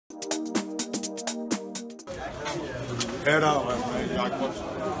Head out, my friend.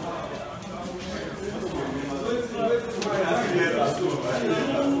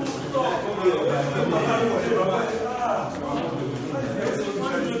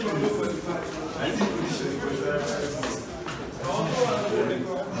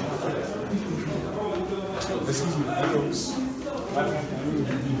 Excuse me,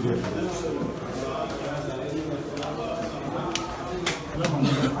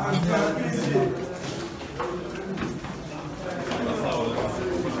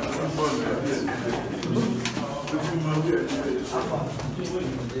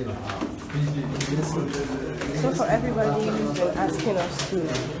 So for everybody who's been asking us to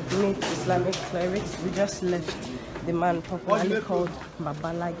meet Islamic clerics, we just left the man popularly called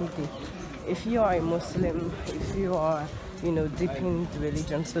Babalagige. If you are a Muslim, if you are, you know, deep in the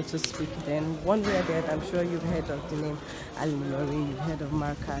religion, so to speak, then one way or the other, I'm sure you've heard of the name Ilori, you've heard of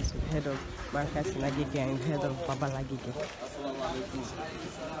Markaz, you've heard of Markaz in Agege, and you've heard of Babalagige.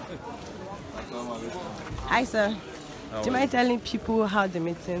 Hi, sir. Do you mind telling people how the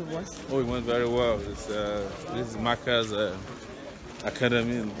meeting was? Oh, it went very well. This is Markaz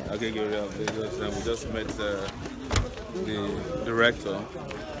Academy in Agege area of Lagos, and we just met the director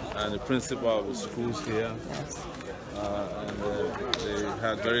and the principal of the schools here. Yes. And they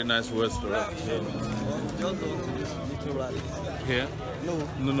had very nice words for us. Here? No.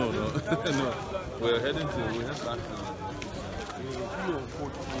 No. No. We're heading back now.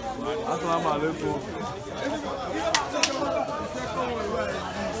 Assalamu alaikum.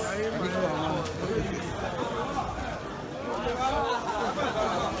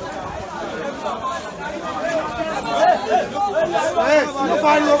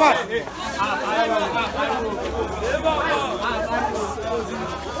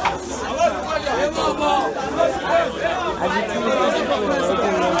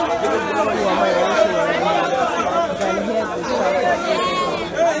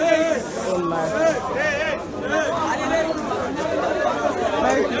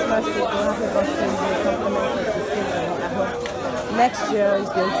 Next year is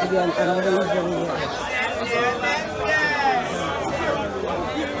going to be an amazing year.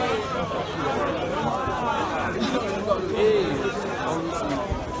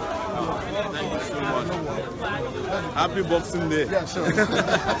 Happy Boxing Day. Yeah, sure. Go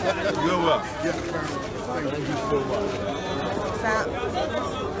well. Yeah. Thank you so much.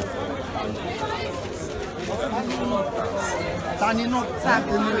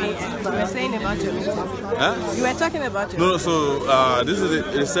 You were saying about your meeting. Huh? You were talking about your No, so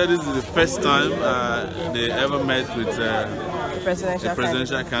they said this is the first time they ever met with a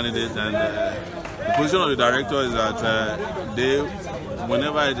presidential candidate, and the position of the director is that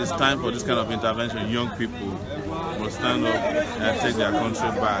whenever it is time for this kind of intervention, young people will stand up and take their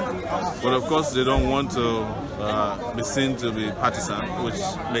country back. But of course, they don't want to be seen to be partisan, which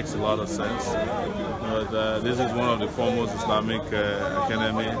makes a lot of sense. But this is one of the foremost Islamic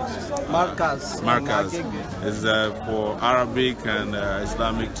academies. Markaz is for Arabic and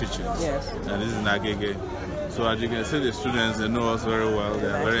Islamic teachings. Yes. And this is in Agege. So as you can see, the students, they know us very well. They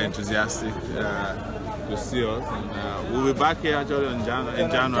are very enthusiastic to see us. And, we'll be back here actually in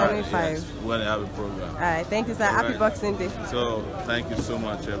January yes, when they have a program. All right, thank you, sir. Happy Boxing Day. So thank you so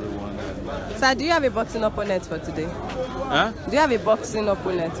much, everyone. And, sir, do you have a boxing opponent for today? Huh? Do you have a boxing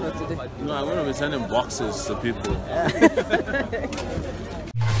opponent for today? No, I'm going to be sending boxes to people.